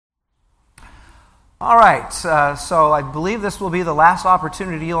All right, so I believe this will be the last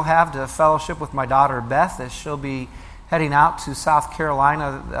opportunity you'll have to fellowship with my daughter Beth, as she'll be heading out to South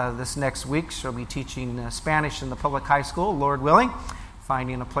Carolina this next week. She'll be teaching Spanish in the public high school, Lord willing,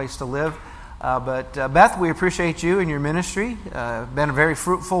 finding a place to live. But Beth, we appreciate you and your ministry. Been a very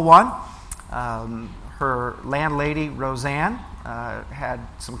fruitful one. Her landlady, Roseanne, had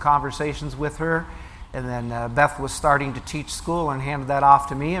some conversations with her. And then Beth was starting to teach school and handed that off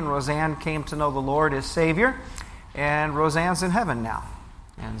to me. And Roseanne came to know the Lord as Savior. And Roseanne's in heaven now.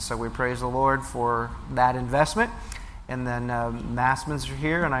 And so we praise the Lord for that investment. And then Massmans are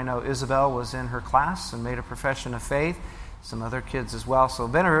here. And I know Isabel was in her class and made a profession of faith. Some other kids as well. So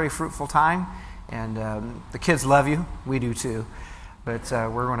it's been a very fruitful time. And the kids love you. We do too. But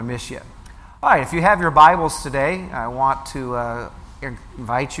we're going to miss you. All right, if you have your Bibles today, I want to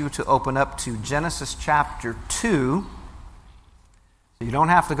invite you to open up to Genesis chapter 2. You don't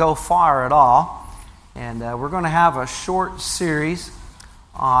have to go far at all. And we're going to have a short series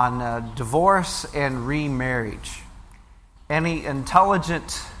on divorce and remarriage. Any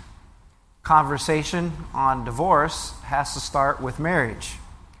intelligent conversation on divorce has to start with marriage.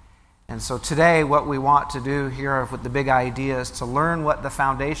 And so today what we want to do here with the big idea is to learn what the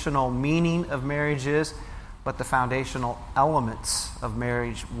foundational meaning of marriage is, but the foundational elements of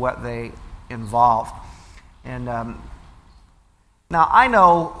marriage, what they involve. And now I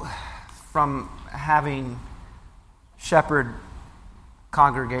know from having shepherd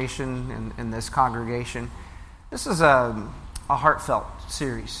congregation in this congregation, this is a heartfelt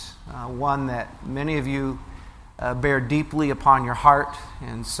series, one that many of you bear deeply upon your heart.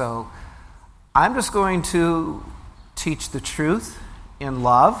 And so I'm just going to teach the truth in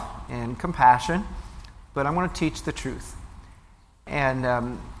love and compassion, but I'm going to teach the truth.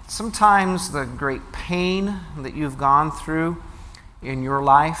 And sometimes the great pain that you've gone through in your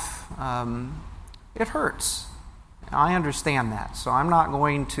life, it hurts. I understand that. So I'm not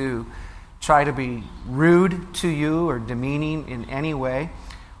going to try to be rude to you or demeaning in any way.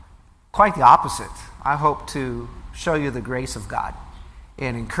 Quite the opposite. I hope to show you the grace of God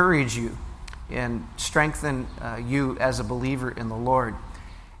and encourage you and strengthen you as a believer in the Lord.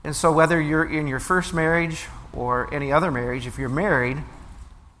 And so whether you're in your first marriage or any other marriage, if you're married,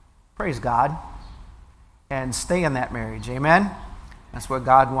 praise God and stay in that marriage. Amen? That's what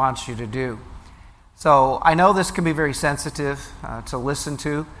God wants you to do. So I know this can be very sensitive to listen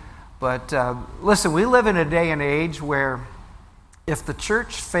to, but listen, we live in a day and age where if the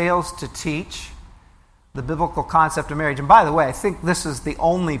church fails to teach the biblical concept of marriage, and by the way, I think this is the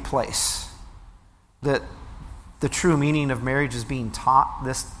only place that the true meaning of marriage is being taught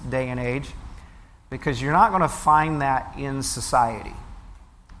this day and age, because you're not going to find that in society.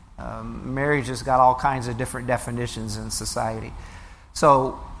 Marriage has got all kinds of different definitions in society.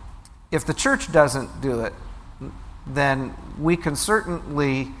 So if the church doesn't do it, then we can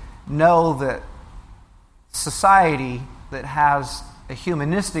certainly know that society that has a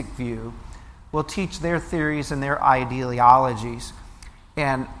humanistic view will teach their theories and their ideologies,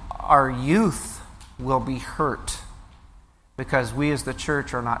 and our youth will be hurt because we as the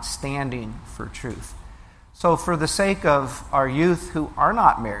church are not standing for truth. So for the sake of our youth who are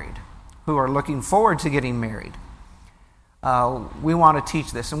not married, who are looking forward to getting married, we want to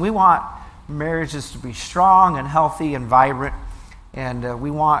teach this. And we want marriages to be strong and healthy and vibrant. And we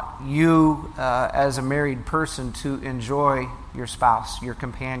want you as a married person to enjoy your spouse, your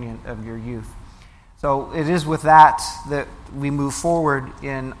companion of your youth. So it is with that we move forward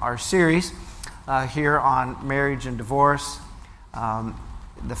in our series here on marriage and divorce,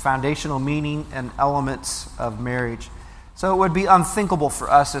 the foundational meaning and elements of marriage. So it would be unthinkable for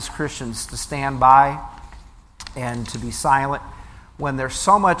us as Christians to stand by and to be silent when there's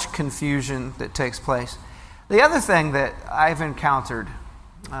so much confusion that takes place. The other thing that I've encountered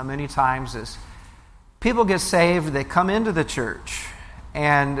many times is people get saved, they come into the church,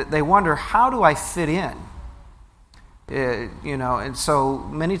 and they wonder, how do I fit in? And so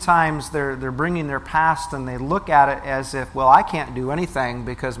many times they're bringing their past and they look at it as if, well, I can't do anything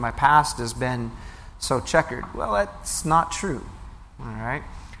because my past has been so checkered. Well, that's not true. All right?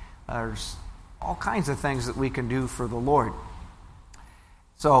 There's all kinds of things that we can do for the Lord.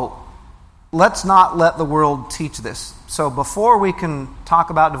 So let's not let the world teach this. So before we can talk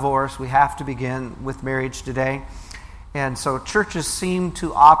about divorce, we have to begin with marriage today. And so churches seem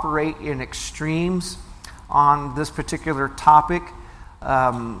to operate in extremes on this particular topic.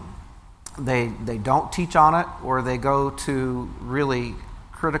 They don't teach on it, or they go to really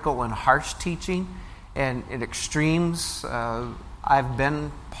critical and harsh teaching and in extremes. I've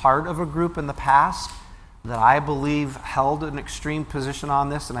been part of a group in the past that I believe held an extreme position on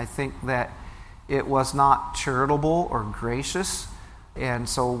this, and I think that it was not charitable or gracious. And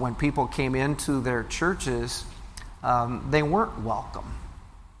so when people came into their churches, they weren't welcome.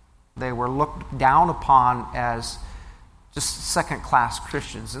 They were looked down upon as just second-class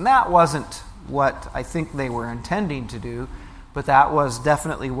Christians. And that wasn't what I think they were intending to do, but that was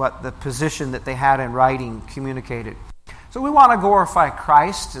definitely what the position that they had in writing communicated. So we want to glorify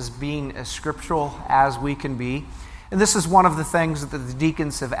Christ as being as scriptural as we can be. And this is one of the things that the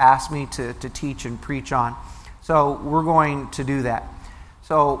deacons have asked me to teach and preach on. So we're going to do that.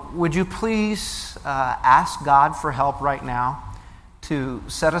 So would you please ask God for help right now to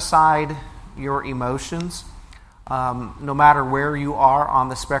set aside your emotions, no matter where you are on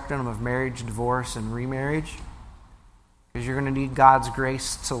the spectrum of marriage, divorce, and remarriage, because you're going to need God's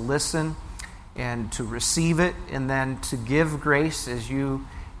grace to listen and to receive it, and then to give grace as you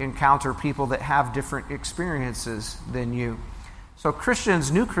encounter people that have different experiences than you. So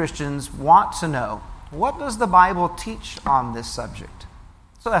Christians, new Christians, want to know, what does the Bible teach on this subject?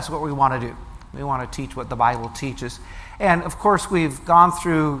 So that's what we want to do. We want to teach what the Bible teaches. And of course, we've gone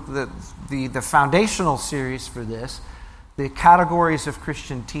through the foundational series for this, the categories of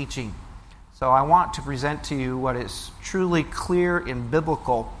Christian teaching. So I want to present to you what is truly clear and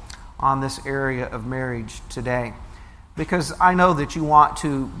biblical on this area of marriage today. Because I know that you want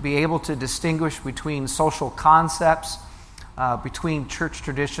to be able to distinguish between social concepts, between church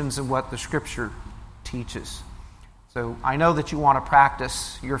traditions, and what the Scripture teaches. So I know that you want to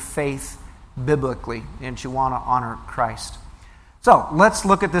practice your faith biblically, and you want to honor Christ. So let's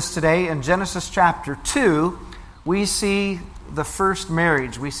look at this today. In Genesis chapter 2, we see the first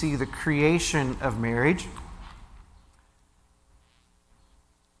marriage. We see the creation of marriage.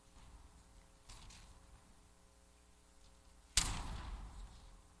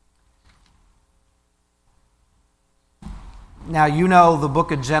 Now, you know the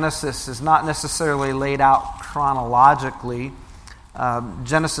book of Genesis is not necessarily laid out chronologically.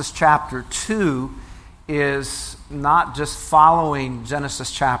 Genesis chapter 2 is not just following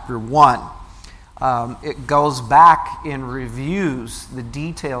Genesis chapter 1. It goes back and reviews the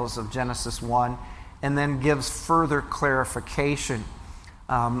details of Genesis 1 and then gives further clarification.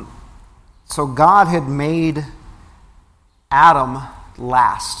 So God had made Adam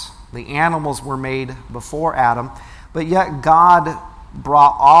last. The animals were made before Adam. But yet God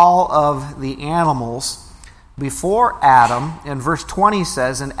brought all of the animals before Adam. And verse 20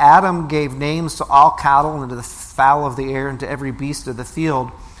 says, "And Adam gave names to all cattle and to the fowl of the air and to every beast of the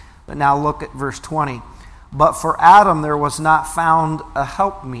field." But now look at verse 20. "But for Adam there was not found a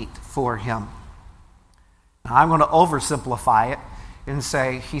helpmeet for him." Now I'm going to oversimplify it and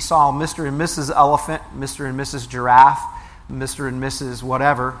say he saw Mr. and Mrs. Elephant, Mr. and Mrs. Giraffe, Mr. and Mrs.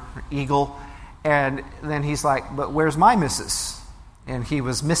 whatever, Eagle. And then he's like, "But where's my missus?" And he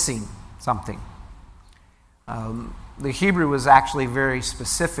was missing something. The Hebrew was actually very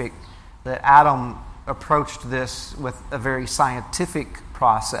specific that Adam approached this with a very scientific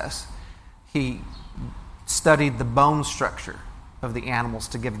process. He studied the bone structure of the animals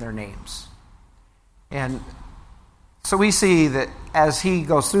to give their names. And so we see that as he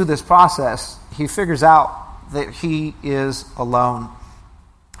goes through this process, he figures out that he is alone.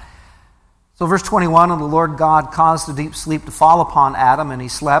 So verse 21, "And the Lord God caused a deep sleep to fall upon Adam, and he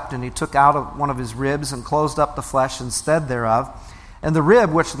slept, and he took out of one of his ribs and closed up the flesh instead thereof. And the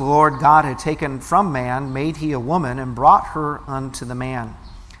rib which the Lord God had taken from man made he a woman, and brought her unto the man.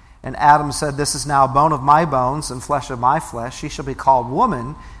 And Adam said, This is now bone of my bones and flesh of my flesh. She shall be called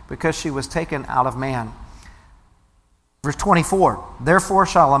woman, because she was taken out of man." Verse 24, "Therefore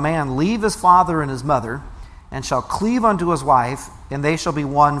shall a man leave his father and his mother, and shall cleave unto his wife, and they shall be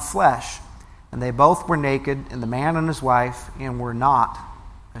one flesh. And they both were naked, and the man and his wife, and were not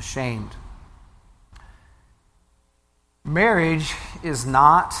ashamed." Marriage is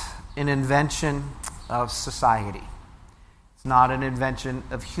not an invention of society. It's not an invention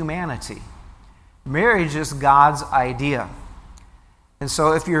of humanity. Marriage is God's idea. And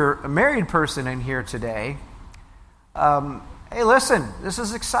so if you're a married person in here today, hey, listen, this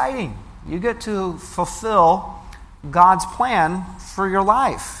is exciting. You get to fulfill God's plan for your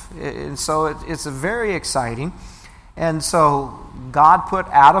life. And so it's very exciting. And so God put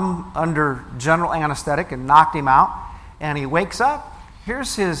Adam under general anesthetic and knocked him out. And he wakes up.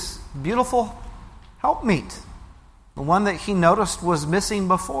 Here's his beautiful helpmeet, the one that he noticed was missing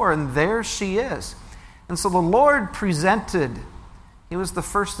before. And there she is. And so the Lord presented, he was the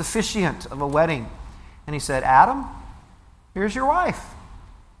first officiant of a wedding. And he said, "Adam, here's your wife."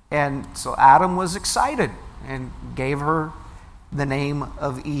 And so Adam was excited and gave her the name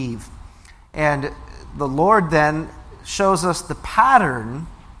of Eve. And the Lord then shows us the pattern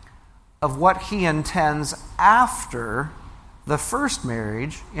of what he intends after the first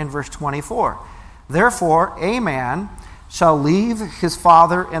marriage in verse 24. Therefore, a man shall leave his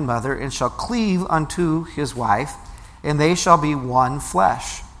father and mother and shall cleave unto his wife, and they shall be one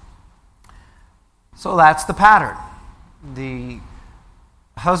flesh. So that's the pattern. The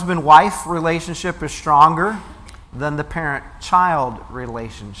husband-wife relationship is stronger than the parent-child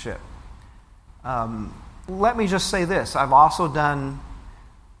relationship. Let me just say this. I've also done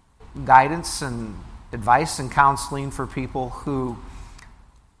guidance and advice and counseling for people who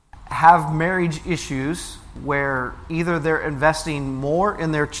have marriage issues where either they're investing more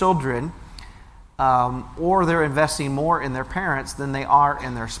in their children or they're investing more in their parents than they are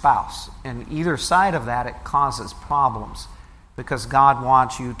in their spouse. And either side of that, it causes problems because God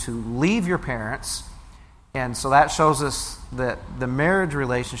wants you to leave your parents. And so that shows us that the marriage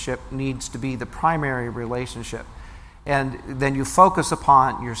relationship needs to be the primary relationship. And then you focus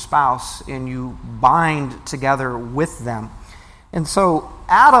upon your spouse and you bind together with them. And so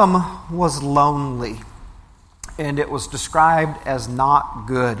Adam was lonely, and it was described as not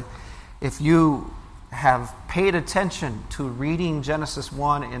good. If you have paid attention to reading Genesis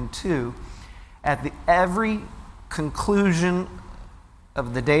 1 and 2, at every conclusion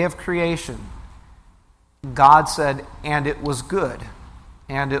of the day of creation, God said, and it was good,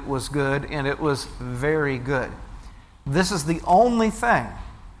 and it was good, and it was very good. This is the only thing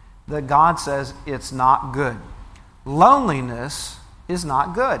that God says it's not good. Loneliness is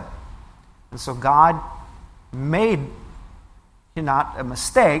not good. And so God made, not a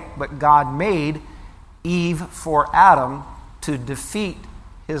mistake, but God made Eve for Adam to defeat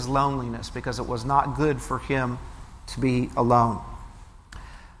his loneliness because it was not good for him to be alone.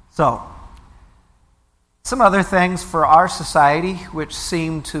 So, some other things for our society which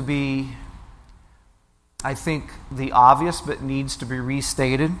seem to be, I think, the obvious but needs to be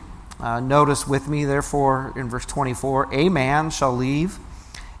restated. Notice with me, therefore, in verse 24, a man shall leave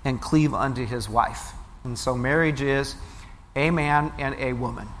and cleave unto his wife. And so marriage is a man and a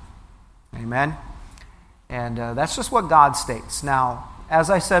woman. Amen? And that's just what God states. Now,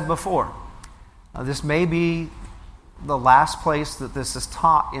 as I said before, this may be the last place that this is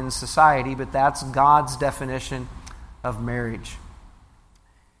taught in society, but that's God's definition of marriage.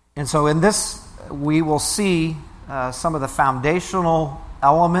 And so in this, we will see some of the foundational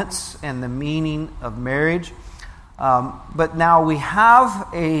elements and the meaning of marriage. But now we have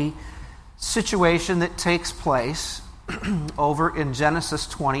a situation that takes place over in Genesis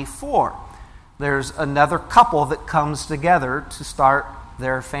 24. There's another couple that comes together to start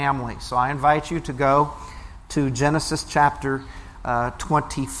their family. So I invite you to go to Genesis chapter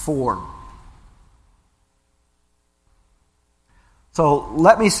 24. So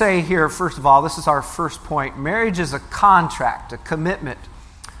let me say here, first of all, this is our first point. Marriage is a contract, a commitment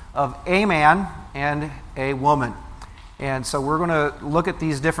of a man and a woman. And so we're going to look at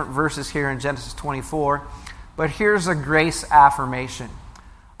these different verses here in Genesis 24. But here's a grace affirmation.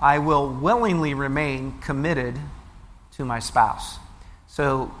 I will willingly remain committed to my spouse.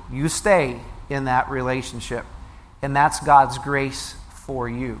 So you stay in that relationship. And that's God's grace for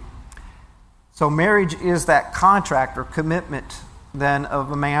you. So marriage is that contract or commitment then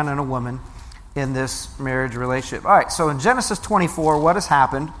of a man and a woman in this marriage relationship. All right, so in Genesis 24, what has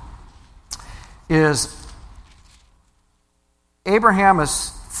happened is Abraham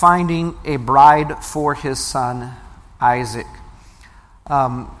is finding a bride for his son Isaac.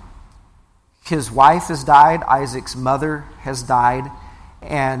 His wife has died, Isaac's mother has died,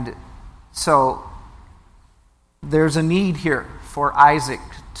 and so there's a need here for Isaac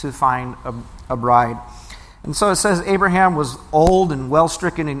to find a bride. And so it says Abraham was old and well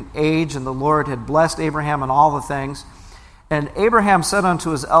stricken in age, and the Lord had blessed Abraham in all the things. And Abraham said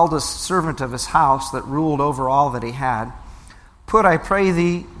unto his eldest servant of his house that ruled over all that he had, Put, I pray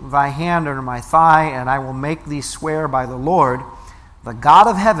thee, thy hand under my thigh, and I will make thee swear by the Lord, the God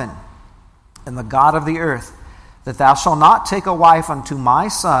of heaven and the God of the earth, that thou shalt not take a wife unto my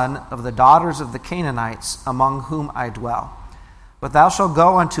son of the daughters of the Canaanites among whom I dwell. But thou shalt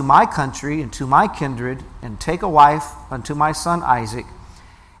go unto my country and to my kindred, and take a wife unto my son Isaac.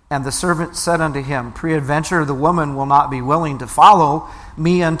 And the servant said unto him, Peradventure the woman will not be willing to follow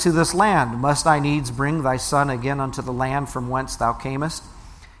me unto this land. Must I needs bring thy son again unto the land from whence thou camest?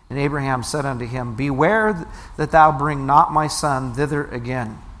 And Abraham said unto him, Beware that thou bring not my son thither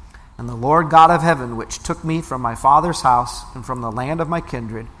again. And the Lord God of heaven, which took me from my father's house and from the land of my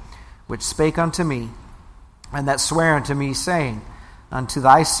kindred, which spake unto me, and that sware unto me, saying, Unto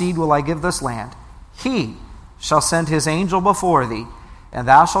thy seed will I give this land, he shall send his angel before thee, and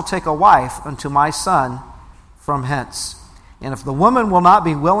thou shalt take a wife unto my son from hence. And if the woman will not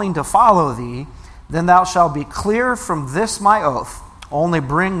be willing to follow thee, then thou shalt be clear from this my oath. Only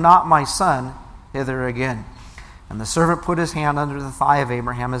bring not my son hither again. And the servant put his hand under the thigh of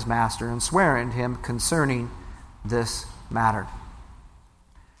Abraham his master, and sware unto him concerning this matter.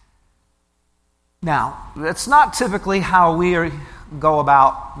 Now, it's not typically how we go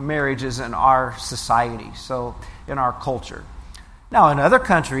about marriages in our society, so in our culture. Now, in other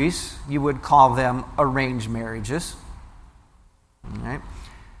countries, you would call them arranged marriages. Okay?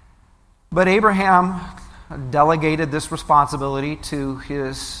 But Abraham delegated this responsibility to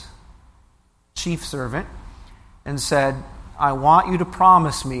his chief servant and said, I want you to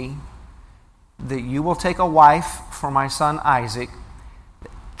promise me that you will take a wife for my son Isaac.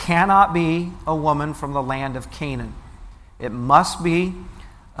 It cannot be a woman from the land of Canaan. It must be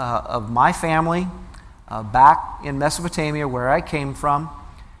of my family back in Mesopotamia where I came from.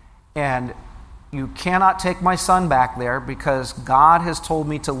 And you cannot take my son back there because God has told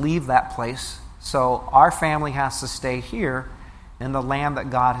me to leave that place. So our family has to stay here in the land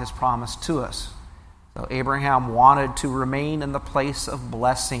that God has promised to us. So Abraham wanted to remain in the place of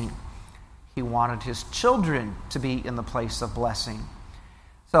blessing. He wanted his children to be in the place of blessing.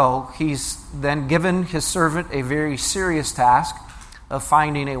 So he's then given his servant a very serious task of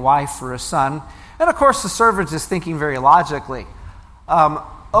finding a wife for his son. And of course the servant is thinking very logically,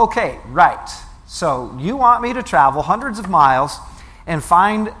 okay, right. So you want me to travel hundreds of miles and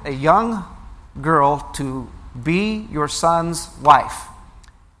find a young girl to be your son's wife.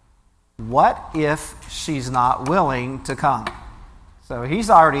 What if she's not willing to come? So he's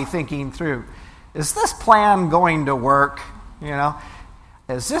already thinking through, is this plan going to work?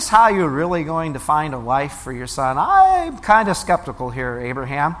 Is this how you're really going to find a wife for your son? I'm kind of skeptical here,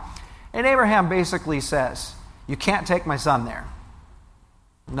 Abraham. And Abraham basically says, you can't take my son there.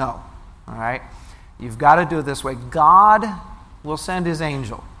 No. All right? You've got to do it this way. God will send his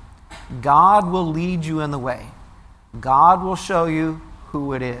angel. God will lead you in the way. God will show you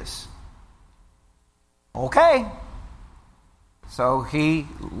who it is. Okay. So he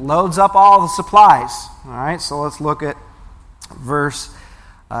loads up all the supplies. All right, so let's look at verse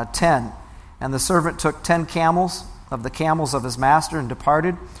 10. And the servant took 10 camels of the camels of his master and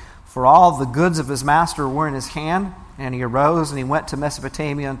departed, for all the goods of his master were in his hand. And he arose and he went to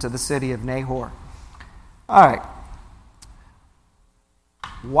Mesopotamia unto the city of Nahor. All right.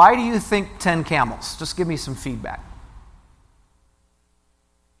 Why do you think 10 camels? Just give me some feedback.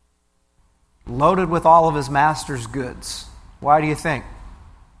 Loaded with all of his master's goods. Why do you think?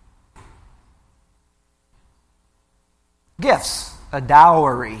 Gifts, a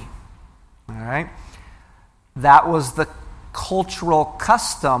dowry. All right? That was the cultural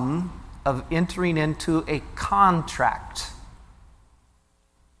custom of entering into a contract.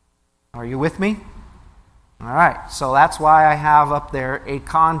 Are you with me? All right, so that's why I have up there a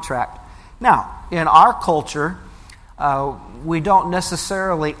contract. Now, in our culture, we don't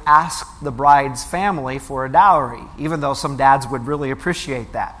necessarily ask the bride's family for a dowry, even though some dads would really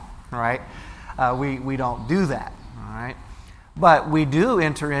appreciate that, right? We don't do that, all right? But we do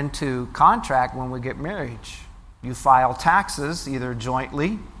enter into contract when we get married. You file taxes either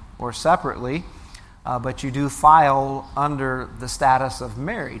jointly or separately, but you do file under the status of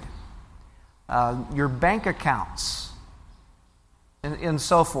married. Your bank accounts, and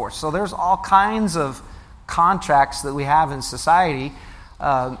so forth. So there's all kinds of contracts that we have in society.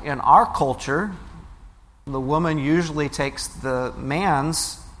 In our culture, the woman usually takes the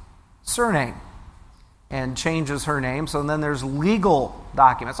man's surname and changes her name. So then there's legal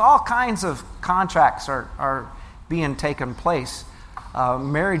documents. All kinds of contracts are being taken place.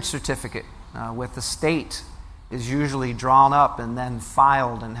 Marriage certificate with the state is usually drawn up and then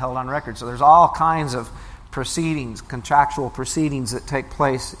filed and held on record. So there's all kinds of proceedings, contractual proceedings that take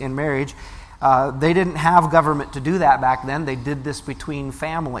place in marriage. They didn't have government to do that back then. They did this between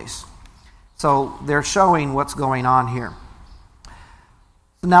families. So they're showing what's going on here.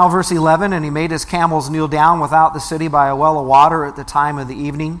 Now verse 11, and he made his camels kneel down without the city by a well of water at the time of the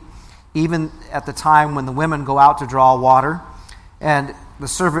evening, even at the time when the women go out to draw water. And the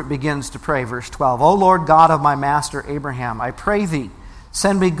servant begins to pray, verse 12. O Lord God of my master Abraham, I pray thee,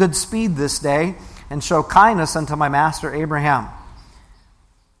 send me good speed this day, and show kindness unto my master Abraham.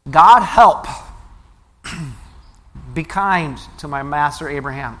 God help. Be kind to my master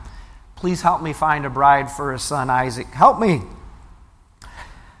Abraham. Please help me find a bride for his son Isaac. Help me.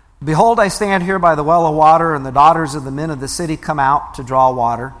 Behold, I stand here by the well of water, and the daughters of the men of the city come out to draw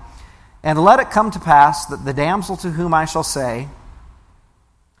water. And let it come to pass that the damsel to whom I shall say,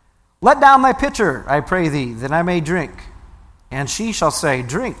 let down thy pitcher, I pray thee, that I may drink. And she shall say,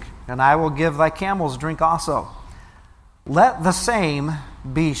 drink, and I will give thy camels drink also. let the same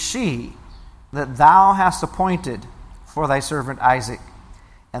be she that thou hast appointed for thy servant Isaac,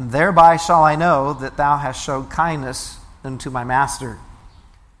 and thereby shall I know that thou hast showed kindness unto my master.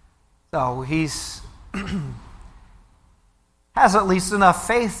 So he's has at least enough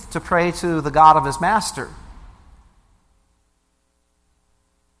faith to pray to the God of his master.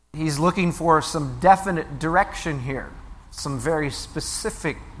 He's looking for some definite direction here, some very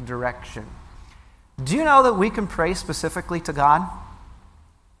specific direction. Do you know that we can pray specifically to God?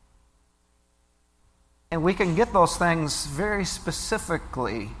 And we can get those things very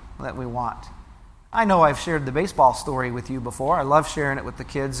specifically that we want. I know I've shared the baseball story with you before. I love sharing it with the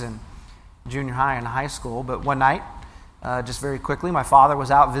kids in junior high and high school. But one night, just very quickly, my father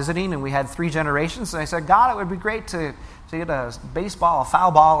was out visiting, and we had 3 generations. And I said, God, it would be great to get a baseball, a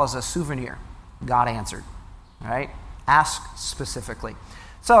foul ball as a souvenir. God answered. All right? Ask specifically.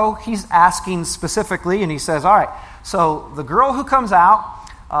 So he's asking specifically, and he says, all right, so the girl who comes out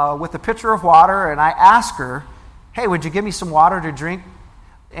with a pitcher of water, and I ask her, hey, would you give me some water to drink?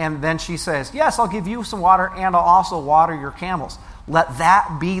 And then she says, yes, I'll give you some water, and I'll also water your camels. Let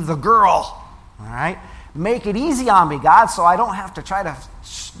that be the girl. All right? Make it easy on me, God, so I don't have to try to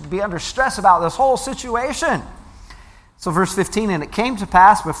be under stress about this whole situation. So verse 15, and it came to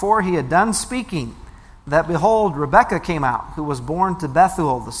pass before he had done speaking, that behold, Rebekah came out, who was born to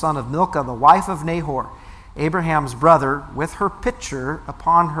Bethuel, the son of Milcah, the wife of Nahor, Abraham's brother, with her pitcher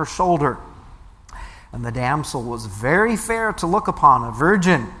upon her shoulder. And the damsel was very fair to look upon, a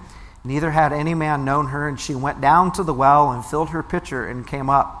virgin. Neither had any man known her, and she went down to the well and filled her pitcher and came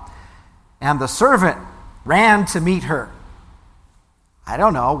up. And the servant ran to meet her. I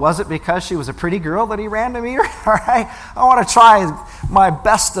don't know, was it because she was a pretty girl that he ran to meet her? All right, I want to try my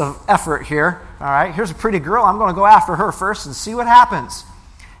best of effort here. All right, here's a pretty girl. I'm going to go after her first and see what happens.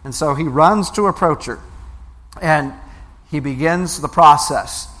 And so he runs to approach her. And he begins the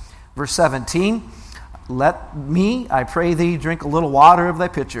process. Verse 17, let me, I pray thee, drink a little water of thy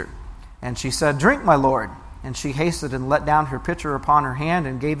pitcher. And she said, drink, my lord. And she hasted and let down her pitcher upon her hand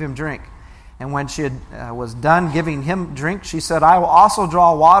and gave him drink. And when she was done giving him drink, she said, I will also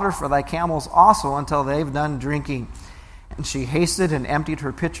draw water for thy camels also until they've done drinking. And she hasted and emptied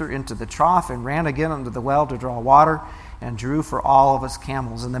her pitcher into the trough and ran again unto the well to draw water and drew for all of his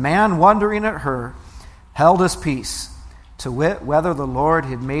camels. And the man, wondering at her, held his peace, to wit, whether the Lord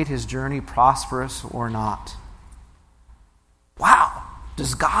had made his journey prosperous or not. Wow,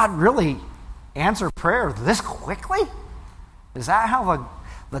 does God really answer prayer this quickly? Is that how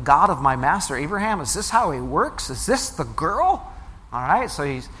the God of my master Abraham, is this how he works? Is this the girl? All right,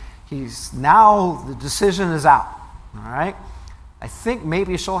 so he's now, the decision is out. All right, I think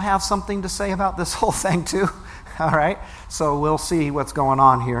maybe she'll have something to say about this whole thing too. All right, so we'll see what's going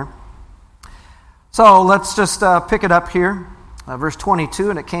on here. So let's just pick it up here. Verse 22,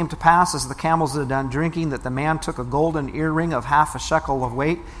 and it came to pass as the camels had done drinking that the man took a golden earring of 1/2 shekel of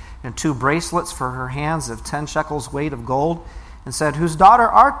weight and 2 bracelets for her hands of 10 shekels weight of gold, and said, whose daughter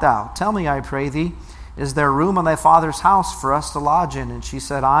art thou? Tell me, I pray thee, is there room in thy father's house for us to lodge in? And she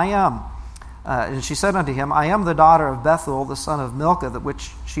said, I am. And she said unto him, I am the daughter of Bethuel, the son of Milcah, that which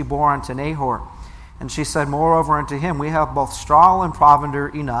she bore unto Nahor. And she said, moreover unto him, we have both straw and provender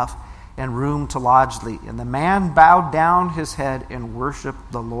enough, and room to lodge thee. And the man bowed down his head and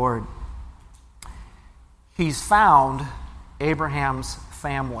worshipped the Lord. He's found Abraham's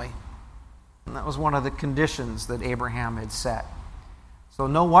family. And that was one of the conditions that Abraham had set. So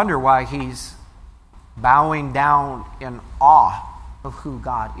no wonder why he's bowing down in awe of who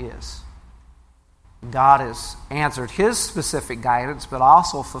God is. God has answered his specific guidance, but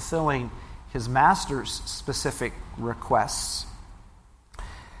also fulfilling his master's specific requests.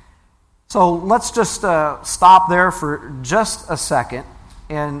 So let's just stop there for just a second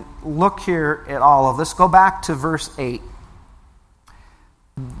and look here at all of this. Go back to verse 8.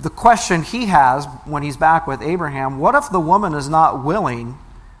 The question he has when he's back with Abraham, what if the woman is not willing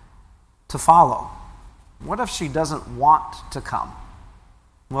to follow? What if she doesn't want to come?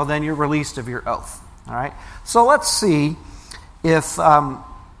 Well, then you're released of your oath. All right. So let's see if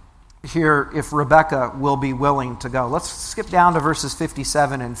Rebekah will be willing to go. Let's skip down to verses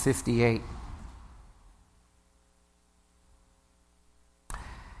 57 and 58.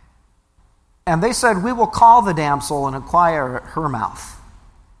 And they said, we will call the damsel and inquire at her mouth.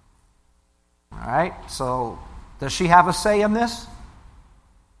 All right, so does she have a say in this?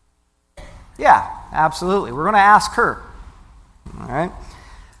 Yeah, absolutely. We're going to ask her. All right.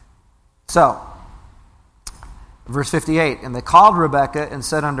 So, verse 58, and they called Rebekah and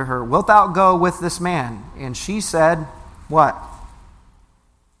said unto her, wilt thou go with this man? And she said, what?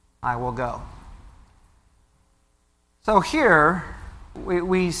 I will go. So here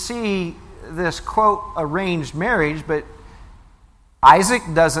we see this, quote, arranged marriage, but Isaac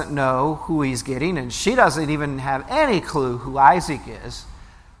doesn't know who he's getting, and she doesn't even have any clue who Isaac is.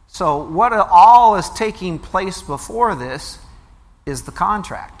 So what all is taking place before this is the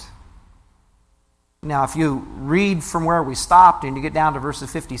contract. Now, if you read from where we stopped and you get down to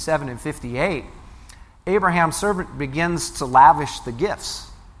verses 57 and 58, Abraham's servant begins to lavish the gifts.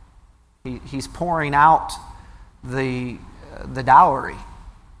 He's pouring out the dowry.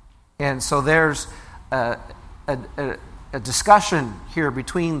 And so there's a discussion here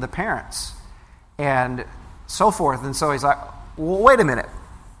between the parents and so forth. And so he's like, well, wait a minute.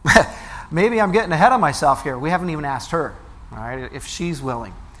 Maybe I'm getting ahead of myself here. We haven't even asked her, all right, if she's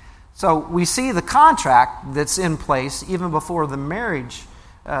willing. So we see the contract that's in place even before the marriage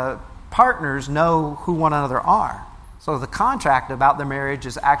partners know who one another are. So the contract about the marriage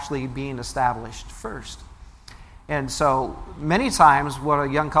is actually being established first. And so many times what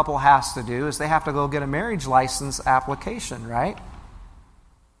a young couple has to do is they have to go get a marriage license application, right?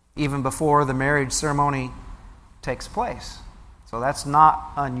 Even before the marriage ceremony takes place. So that's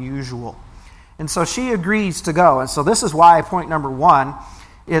not unusual. And so she agrees to go. And so this is why point number one,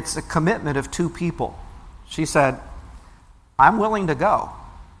 it's a commitment of two people. She said, I'm willing to go.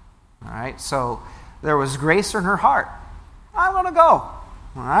 All right, so there was grace in her heart. I'm going to go. All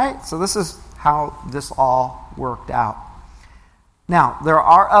right, so this is how this all worked out. Now, there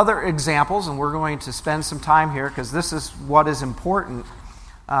are other examples, and we're going to spend some time here because this is what is important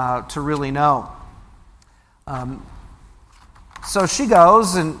to really know. So she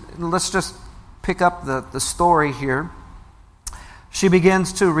goes, and let's just pick up the story here. She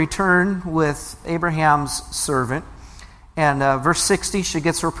begins to return with Abraham's servant. And verse 60, she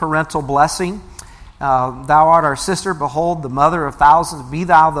gets her parental blessing. Thou art our sister, behold, the mother of thousands. Be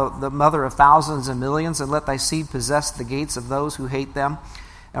thou the mother of thousands and millions, and let thy seed possess the gates of those who hate them.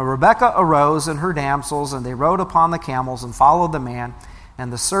 And Rebekah arose and her damsels, and they rode upon the camels and followed the man.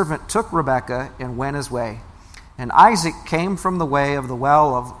 And the servant took Rebekah and went his way. And Isaac came from the way of the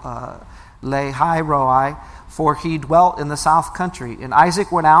well of Lahai-roi, for he dwelt in the south country. And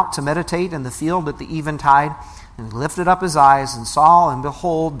Isaac went out to meditate in the field at the eventide, and he lifted up his eyes and saw, and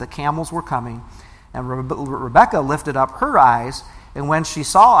behold, the camels were coming. And Rebekah lifted up her eyes, and when she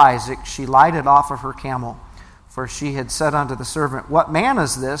saw Isaac, she lighted off of her camel. For she had said unto the servant, What man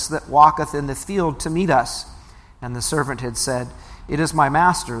is this that walketh in the field to meet us? And the servant had said, It is my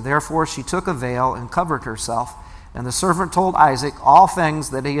master. Therefore she took a veil and covered herself. And the servant told Isaac all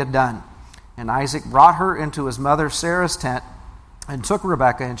things that he had done. And Isaac brought her into his mother Sarah's tent, and took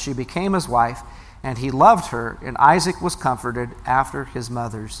Rebekah, and she became his wife, and he loved her, and Isaac was comforted after his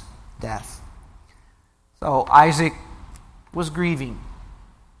mother's death. So Isaac was grieving.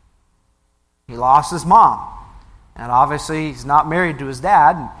 He lost his mom. And obviously he's not married to his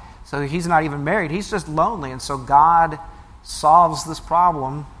dad, so he's not even married. He's just lonely. And so God solves this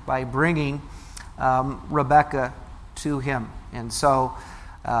problem by bringing Rebekah to him. And so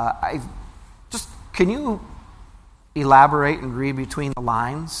can you elaborate and read between the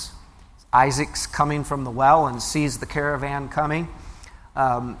lines? Isaac's coming from the well and sees the caravan coming.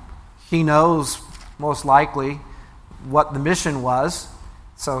 He knows most likely what the mission was.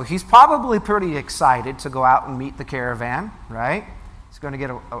 So he's probably pretty excited to go out and meet the caravan, right? He's going to get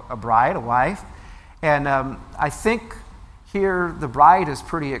a bride, a wife. And I think here the bride is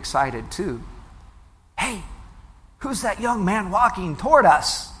pretty excited too. Hey, who's that young man walking toward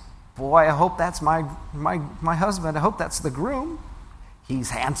us? Boy, I hope that's my husband. I hope that's the groom.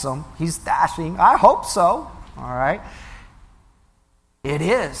 He's handsome. He's dashing. I hope so. All right. It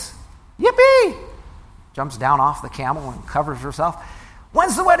is. Yippee! Jumps down off the camel and covers herself.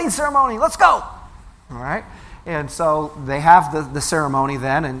 When's the wedding ceremony? Let's go. All right. And so they have the ceremony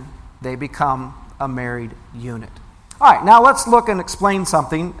then, and they become a married unit. All right, now let's look and explain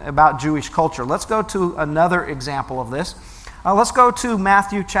something about Jewish culture. Let's go to another example of this. Let's go to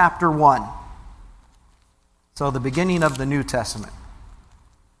Matthew chapter 1. So the beginning of the New Testament.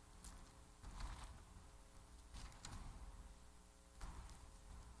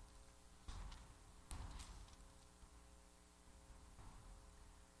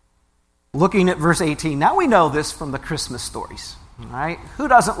 Looking at verse 18. Now we know this from the Christmas stories. All right? Who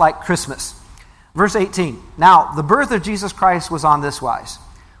doesn't like Christmas? Verse 18. Now, the birth of Jesus Christ was on this wise.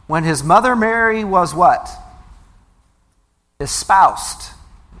 When his mother Mary was what? Espoused.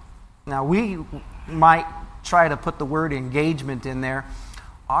 Now, we might try to put the word engagement in there.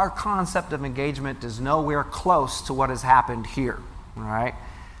 Our concept of engagement is nowhere close to what has happened here. All right?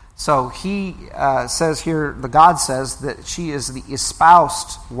 So he says here, the God says that she is the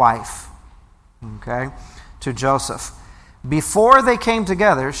espoused wife. Okay? to Joseph. Before they came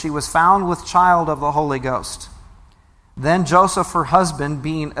together, she was found with child of the Holy Ghost. Then Joseph, her husband,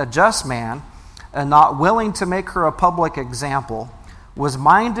 being a just man, and not willing to make her a public example, was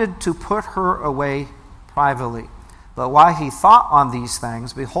minded to put her away privately. But while he thought on these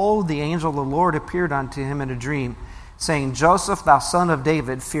things, behold, the angel of the Lord appeared unto him in a dream, saying, Joseph, thou son of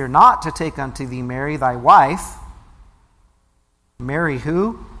David, fear not to take unto thee Mary thy wife. Mary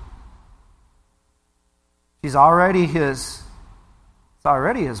who? She's already his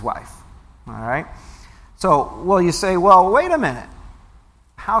wife. All right? So, well, you say, well, wait a minute.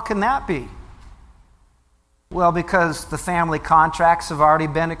 How can that be? Well, because the family contracts have already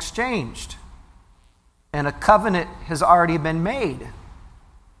been exchanged, and a covenant has already been made.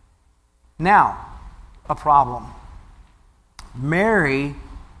 Now, a problem. Mary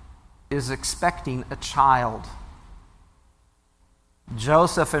is expecting a child.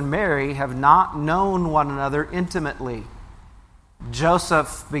 Joseph and Mary have not known one another intimately.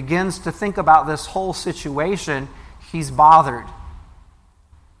 Joseph begins to think about this whole situation. He's bothered.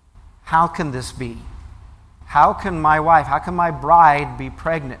 How can this be? How can my wife, how can my bride be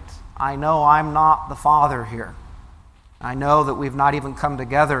pregnant? I know I'm not the father here. I know that we've not even come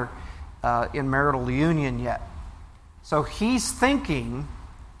together in marital union yet. So he's thinking,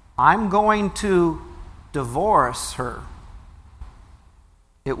 I'm going to divorce her.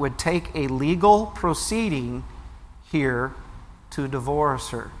 It would take a legal proceeding here to divorce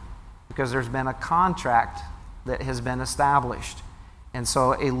her, because there's been a contract that has been established. And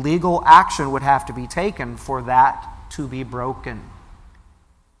so a legal action would have to be taken for that to be broken.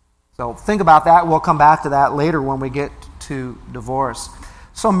 So think about that. We'll come back to that later when we get to divorce.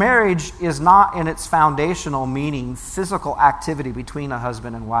 So marriage is not in its foundational meaning physical activity between a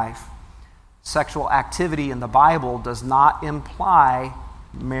husband and wife. Sexual activity in the Bible does not imply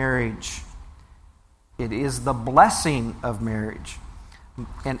marriage. It is the blessing of marriage.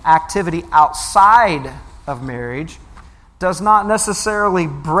 An activity outside of marriage does not necessarily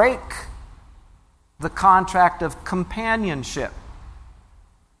break the contract of companionship.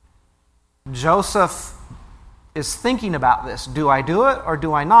 Joseph is thinking about this. Do I do it or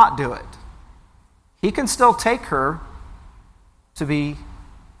do I not do it? He can still take her to be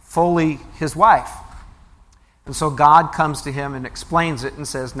fully his wife. And so God comes to him and explains it and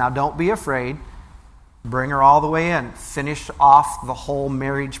says, now don't be afraid. Bring her all the way in. Finish off the whole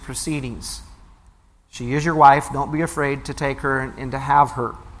marriage proceedings. She is your wife. Don't be afraid to take her and to have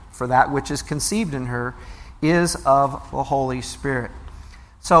her. For that which is conceived in her is of the Holy Spirit.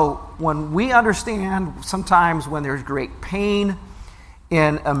 So when we understand sometimes when there's great pain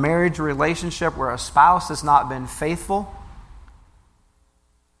in a marriage relationship where a spouse has not been faithful,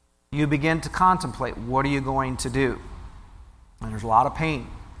 you begin to contemplate, what are you going to do? And there's a lot of pain.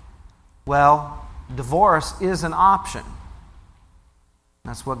 Well, divorce is an option.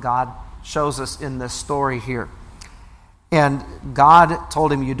 That's what God shows us in this story here. And God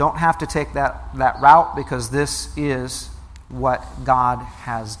told him, you don't have to take that route, because this is what God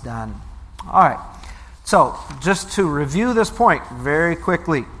has done. All right. So, just to review this point very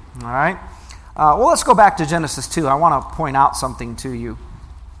quickly. All right. Well, let's go back to Genesis 2. I want to point out something to you.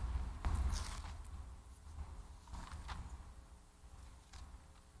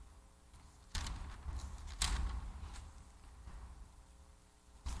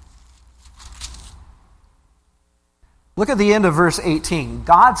 Look at the end of verse 18.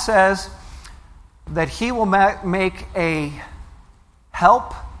 God says that he will make a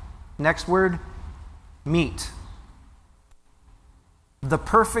help, next word, meet. The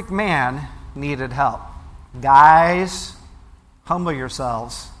perfect man needed help. Guys, humble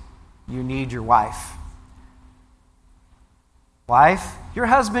yourselves. You need your wife. Wife, your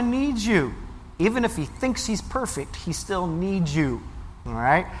husband needs you. Even if he thinks he's perfect, he still needs you. All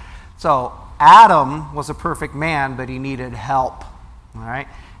right? So, Adam was a perfect man, but he needed help. All right?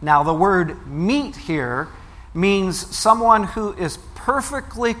 Now, the word meet here means someone who is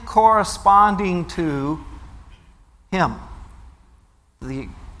perfectly corresponding to him, the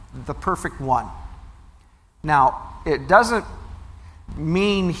perfect one. Now, it doesn't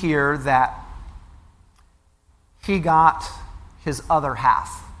mean here that he got his other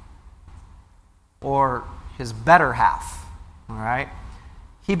half or his better half. All right?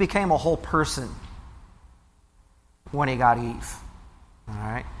 He became a whole person when he got Eve. All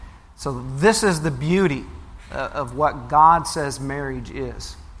right? So this is the beauty of what God says marriage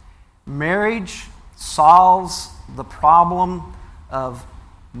is. Marriage solves the problem of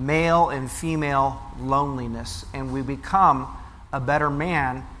male and female loneliness, and we become a better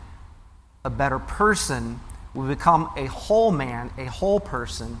man, a better person. We become a whole man, a whole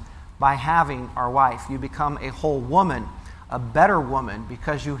person, by having our wife. You become a whole woman, a better woman,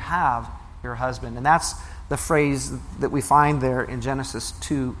 because you have your husband. And that's the phrase that we find there in Genesis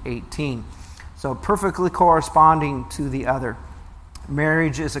 2:18. So perfectly corresponding to the other.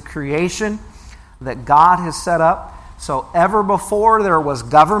 Marriage is a creation that God has set up. So ever before there was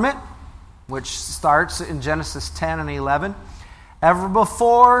government, which starts in Genesis 10 and 11, ever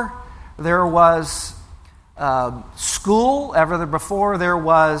before there was school, ever before there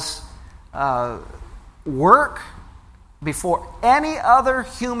was work, before any other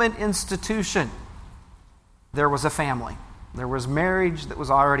human institution, there was a family. There was marriage that was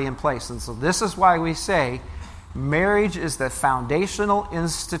already in place. And so this is why we say marriage is the foundational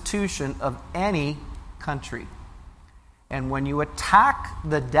institution of any country. And when you attack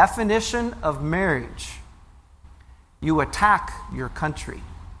the definition of marriage, you attack your country.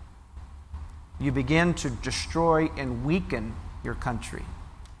 You begin to destroy and weaken your country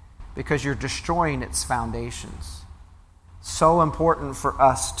because you're destroying its foundations. So important for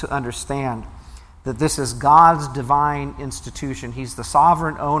us to understand that this is God's divine institution. He's the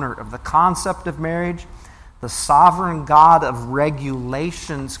sovereign owner of the concept of marriage, the sovereign God of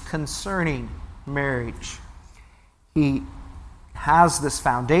regulations concerning marriage. He has this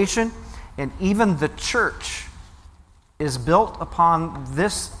foundation, and even the church is built upon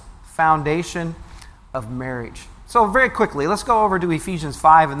this foundation of marriage. So very quickly, let's go over to Ephesians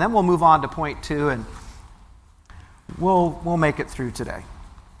 5, and then we'll move on to point 2, and we'll make it through today.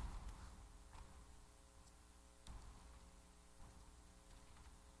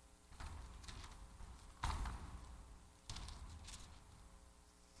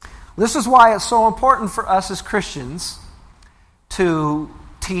 This is why it's so important for us as Christians to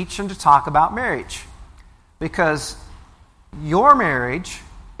teach and to talk about marriage. Because your marriage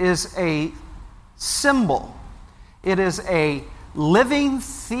is a symbol. It is a living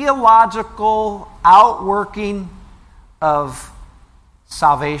theological outworking of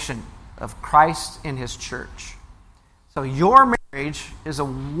salvation, of Christ in His church. So your marriage is a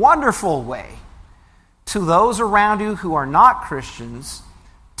wonderful way to those around you who are not Christians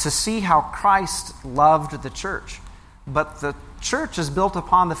to see how Christ loved the church. But the church is built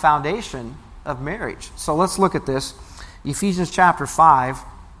upon the foundation of marriage. So let's look at this. Ephesians chapter 5,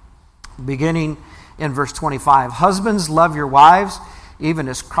 beginning in verse 25. Husbands, love your wives, even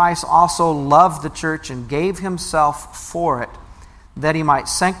as Christ also loved the church and gave Himself for it, that He might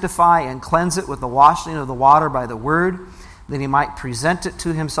sanctify and cleanse it with the washing of the water by the word, that He might present it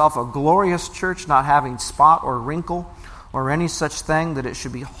to Himself a glorious church, not having spot or wrinkle or any such thing, that it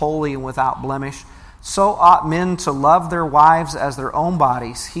should be holy and without blemish. So ought men to love their wives as their own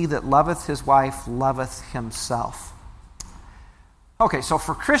bodies. He that loveth his wife loveth himself. Okay, so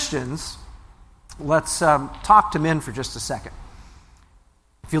for Christians, let's talk to men for just a second.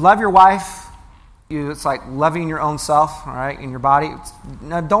 If you love your wife, it's like loving your own self, all right, in your body.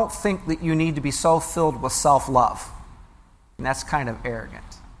 Now, don't think that you need to be so filled with self-love. And that's kind of arrogant,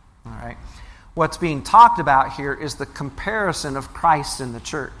 all right? What's being talked about here is the comparison of Christ and the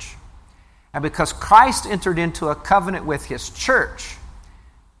church. And because Christ entered into a covenant with His church,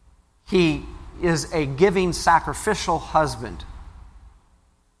 He is a giving, sacrificial husband.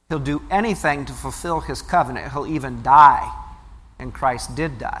 He'll do anything to fulfill His covenant. He'll even die, and Christ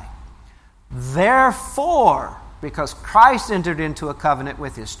did die. Therefore, because Christ entered into a covenant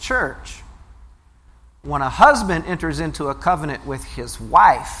with His church, when a husband enters into a covenant with his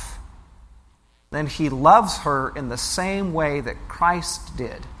wife, then he loves her in the same way that Christ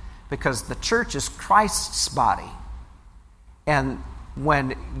did, because the church is Christ's body. And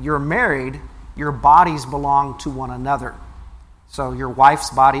when you're married, your bodies belong to one another. So your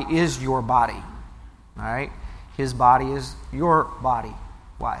wife's body is your body, all right? His body is your body,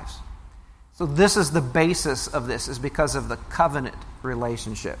 wives. So this is the basis of this, is because of the covenant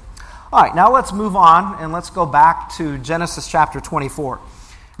relationship. All right, now let's move on and let's go back to Genesis chapter 24.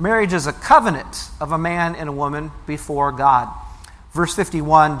 Marriage is a covenant of a man and a woman before God. Verse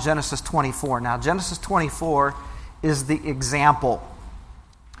 51, Genesis 24. Now, Genesis 24 is the example,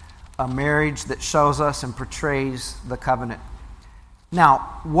 a marriage that shows us and portrays the covenant.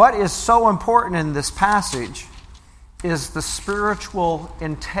 Now, what is so important in this passage is the spiritual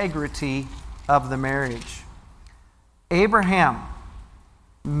integrity of the marriage. Abraham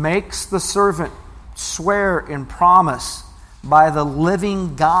makes the servant swear and promise by the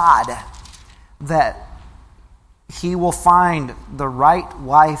living God that he will find the right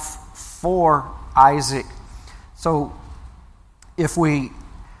wife for Isaac. So if we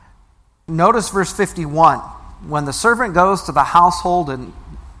notice verse 51, when the servant goes to the household and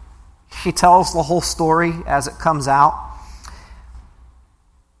he tells the whole story as it comes out,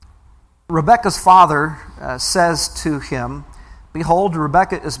 Rebekah's father says to him, "Behold,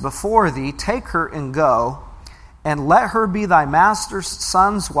 Rebekah is before thee. Take her and go, and let her be thy master's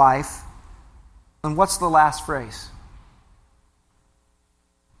son's wife." And what's the last phrase?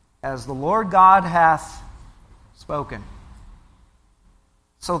 "As the Lord God hath spoken."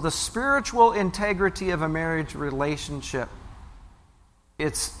 So the spiritual integrity of a marriage relationship,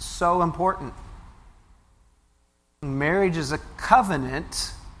 it's so important. Marriage is a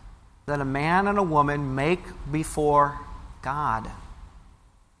covenant that a man and a woman make before God.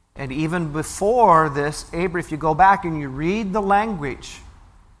 And even before this, Abraham, if you go back and you read the language,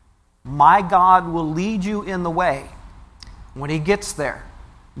 my God will lead you in the way. When he gets there,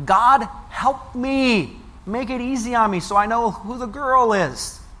 God, help me. Make it easy on me so I know who the girl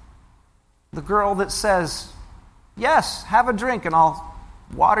is. The girl that says, "Yes, have a drink and I'll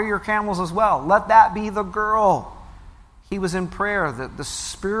water your camels as well." Let that be the girl. He was in prayer, the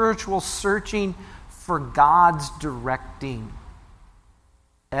spiritual searching for God's directing.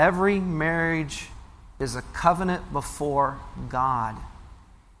 Every marriage is a covenant before God.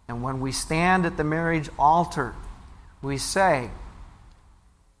 And when we stand at the marriage altar, we say,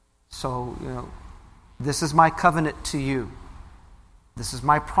 this is my covenant to you. This is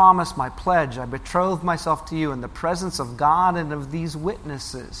my promise, my pledge. I betroth myself to you in the presence of God and of these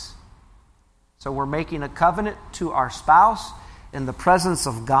witnesses. So we're making a covenant to our spouse in the presence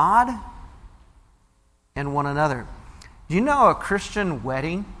of God and one another. Do you know a Christian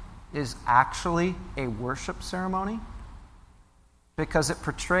wedding is actually a worship ceremony? Because it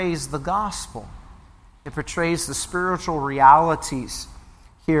portrays the gospel. It portrays the spiritual realities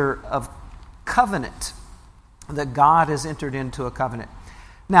here of covenant, that God has entered into a covenant.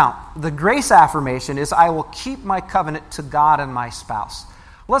 Now, the grace affirmation is, "I will keep my covenant to God and my spouse."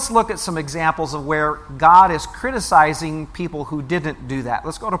 Let's look at some examples of where God is criticizing people who didn't do that.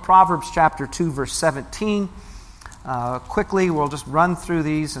 Let's go to Proverbs chapter 2, verse 17. Quickly, we'll just run through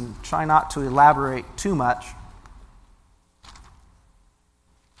these and try not to elaborate too much.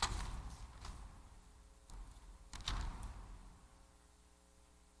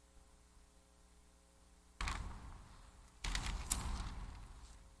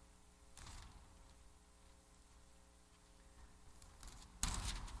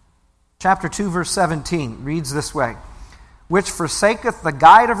 Chapter 2, verse 17 reads this way: "Which forsaketh the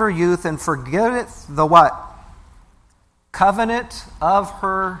guide of her youth, and forgetteth the" what? "Covenant of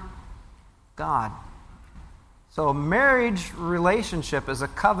her God." So a marriage relationship is a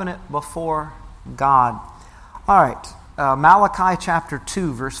covenant before God. All right, Malachi chapter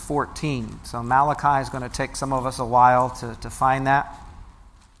 2, verse 14. So Malachi is going to take some of us a while to find that.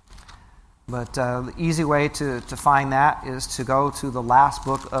 But the easy way to find that is to go to the last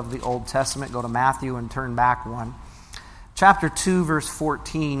book of the Old Testament, go to Matthew and turn back one. Chapter 2, verse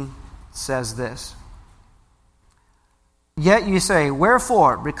 14 says this: "Yet ye say,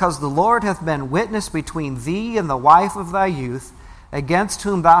 Wherefore? Because the Lord hath been witness between thee and the wife of thy youth, against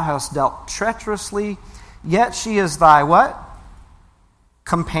whom thou hast dealt treacherously. Yet she is thy" what?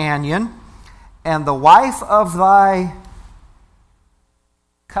 "Companion, and the wife of thy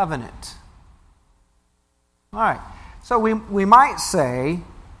covenant." All right, so we might say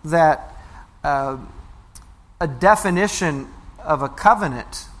that a definition of a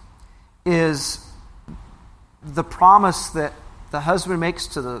covenant is the promise that the husband makes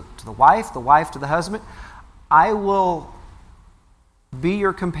to the wife to the husband. "I will be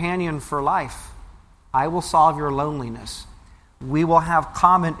your companion for life. I will solve your loneliness. We will have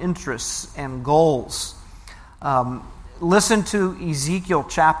common interests and goals." Listen to Ezekiel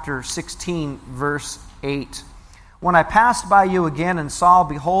chapter 16, verse 8. "When I passed by you again and saw,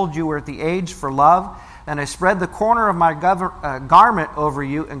 behold, you were at the age for love, and I spread the corner of my garment over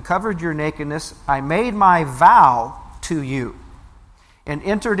you and covered your nakedness. I made my vow to you and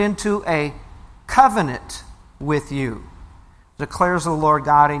entered into a covenant with you, declares the Lord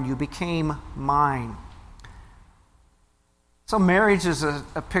God, and you became mine." So marriage is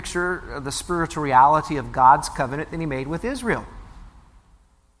a picture of the spiritual reality of God's covenant that he made with Israel.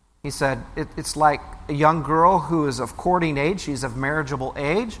 He said, it's like a young girl who is of courting age, she's of marriageable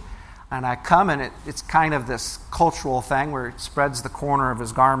age, and I come and it's kind of this cultural thing where it spreads the corner of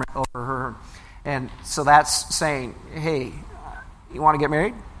his garment over her. And so that's saying, hey, you want to get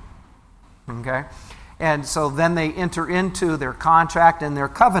married? Okay. And so then they enter into their contract and their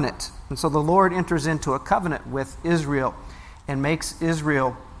covenant. And so the Lord enters into a covenant with Israel and makes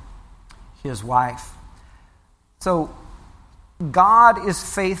Israel his wife. So God is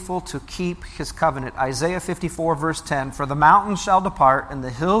faithful to keep his covenant. Isaiah 54, verse 10, "For the mountains shall depart and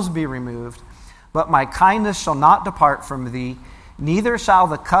the hills be removed, but my kindness shall not depart from thee, Neither shall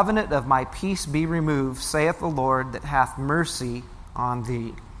the covenant of my peace be removed, saith the Lord, that hath mercy on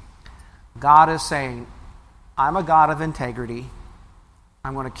thee. God is saying, I'm a God of integrity.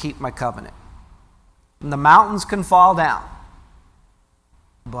 I'm going to keep my covenant. And the mountains can fall down,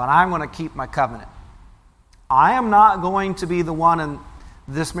 but I'm going to keep my covenant. I am not going to be the one in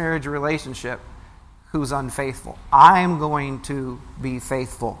this marriage relationship who's unfaithful. I am going to be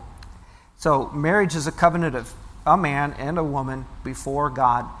faithful. So marriage is a covenant of a man and a woman before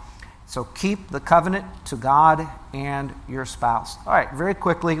God. So keep the covenant to God and your spouse. All right, very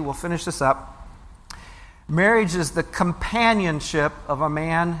quickly, we'll finish this up. Marriage is the companionship of a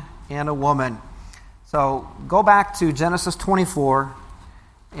man and a woman. So go back to Genesis 24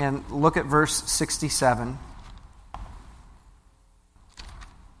 and look at verse 67.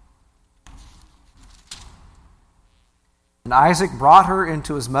 And Isaac brought her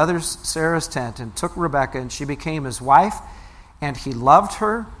into his mother Sarah's tent and took Rebekah, and she became his wife, and he loved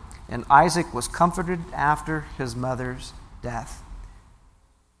her, and Isaac was comforted after his mother's death.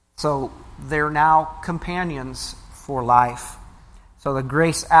 So they're now companions for life. So the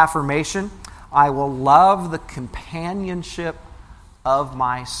grace affirmation, I will love the companionship of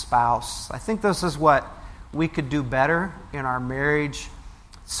my spouse. I think this is what we could do better in our marriage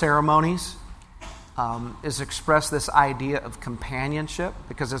ceremonies. Is express this idea of companionship,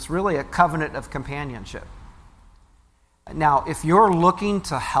 because it's really a covenant of companionship. Now, if you're looking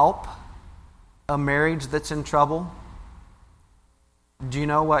to help a marriage that's in trouble, do you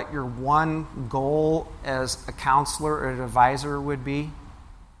know what your one goal as a counselor or an advisor would be?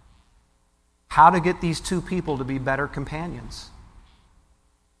 How to get these two people to be better companions.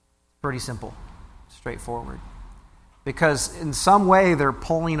 Pretty simple, straightforward. Because in some way they're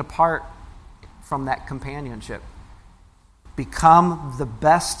pulling apart from that companionship. Become the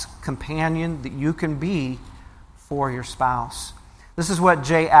best companion that you can be for your spouse. This is what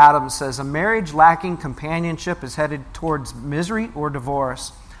Jay Adams says: a marriage lacking companionship is headed towards misery or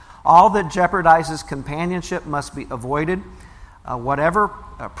divorce. All that jeopardizes companionship must be avoided. Whatever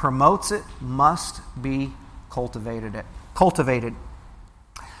promotes it must be cultivated.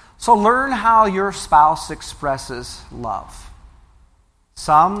 So learn how your spouse expresses love.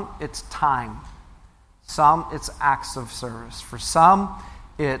 Some, it's time. Some, it's acts of service. For some,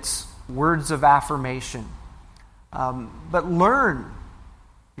 it's words of affirmation. But learn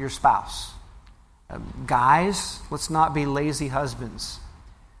your spouse. Guys, let's not be lazy husbands.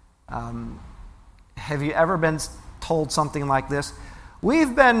 Have you ever been told something like this?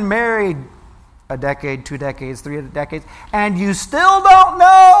 We've been married a decade, 2 decades, 3 decades, and you still don't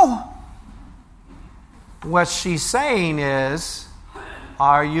know? What she's saying is,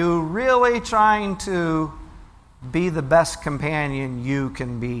 are you really trying to be the best companion you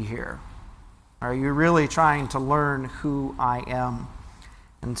can be here? Are you really trying to learn who I am?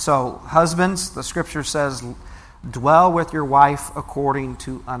 And so, husbands, the scripture says, dwell with your wife according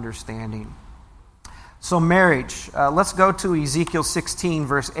to understanding. So marriage, let's go to Ezekiel 16,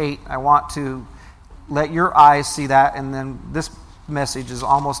 verse 8. I want to let your eyes see that, and then this message is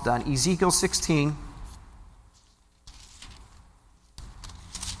almost done. Ezekiel 16.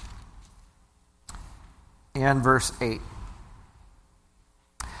 And verse 8.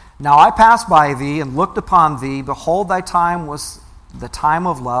 Now I passed by thee and looked upon thee. Behold, thy time was the time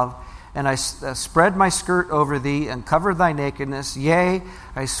of love. And I spread my skirt over thee and covered thy nakedness. Yea,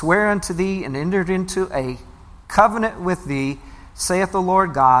 I swear unto thee and entered into a covenant with thee, saith the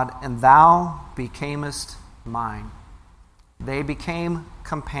Lord God, and thou becamest mine. They became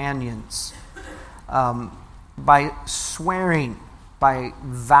companions. By swearing, by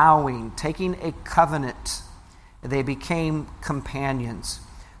vowing, taking a covenant, they became companions.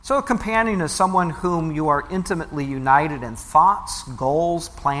 So a companion is someone whom you are intimately united in thoughts, goals,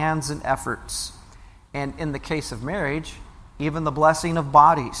 plans, and efforts. And in the case of marriage, even the blessing of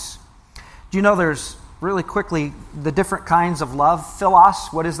bodies. Do you know there's, really quickly, the different kinds of love? Philos,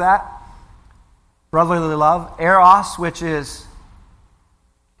 what is that? Brotherly love. Eros, which is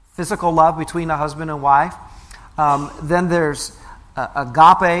physical love between a husband and wife. Then there's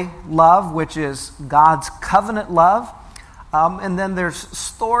agape love, which is God's covenant love. And then there's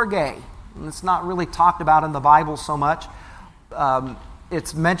storge. And it's not really talked about in the Bible so much.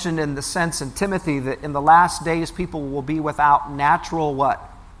 It's mentioned in the sense in Timothy that in the last days people will be without natural what?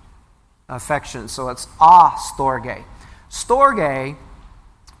 Affection. So it's storge. Storge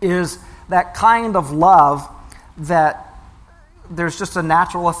is that kind of love that there's just a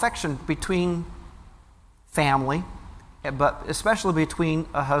natural affection between family, but especially between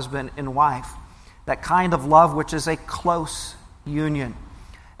a husband and wife. That kind of love which is a close union.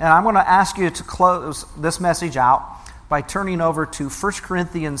 And I'm going to ask you to close this message out by turning over to 1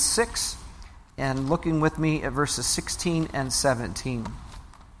 Corinthians 6 and looking with me at verses 16 and 17.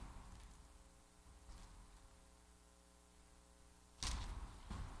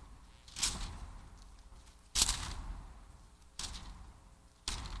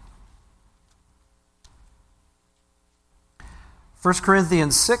 1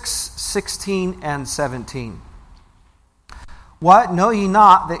 Corinthians 6, 16 and 17. What, know ye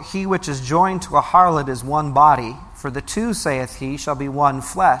not that he which is joined to a harlot is one body? For the two, saith he, shall be one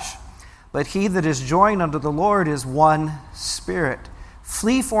flesh. But he that is joined unto the Lord is one spirit.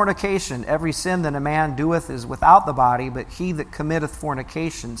 Flee fornication. Every sin that a man doeth is without the body, but he that committeth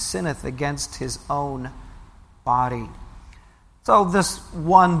fornication sinneth against his own body. So this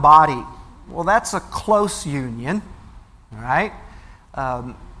one body, well, that's a close union, all right?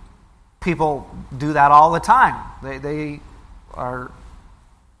 People do that all the time. They are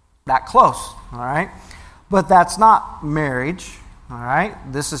that close, all right? But that's not marriage, all right?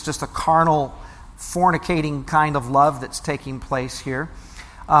 This is just a carnal, fornicating kind of love that's taking place here.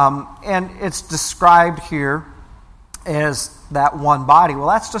 And it's described here as that one body. Well,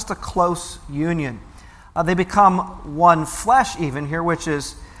 that's just a close union. They become one flesh even here, which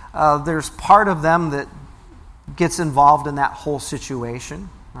is there's part of them that gets involved in that whole situation,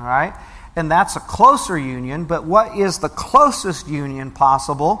 all right? And that's a closer union, but what is the closest union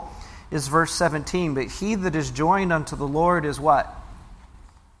possible is verse 17. But he that is joined unto the Lord is what?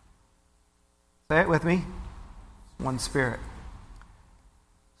 Say it with me. One spirit.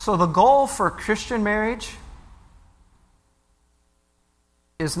 So the goal for Christian marriage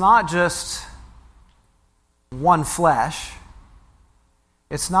is not just one flesh.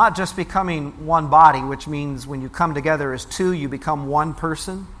 It's not just becoming one body, which means when you come together as two, you become one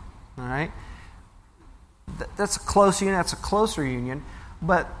person. All right? That's a close union, that's a closer union.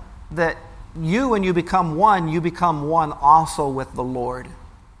 But that when you become one also with the Lord.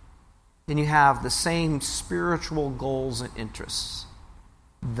 And you have the same spiritual goals and interests.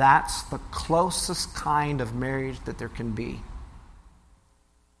 That's the closest kind of marriage that there can be.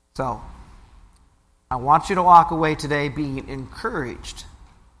 So, I want you to walk away today being encouraged.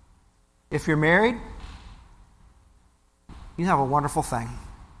 If you're married, you have a wonderful thing.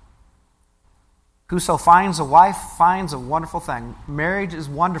 Whoso finds a wife finds a wonderful thing. Marriage is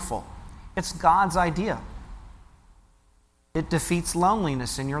wonderful. It's God's idea. It defeats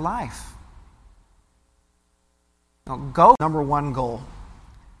loneliness in your life. Now, go number one goal.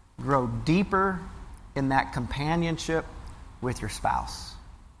 Grow deeper in that companionship with your spouse.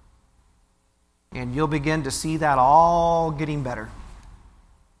 And you'll begin to see that all getting better.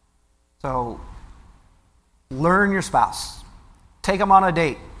 So, learn your spouse. Take them on a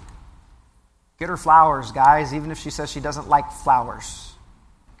date. Get her flowers, guys, even if she says she doesn't like flowers.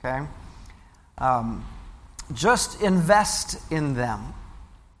 Okay? Just invest in them.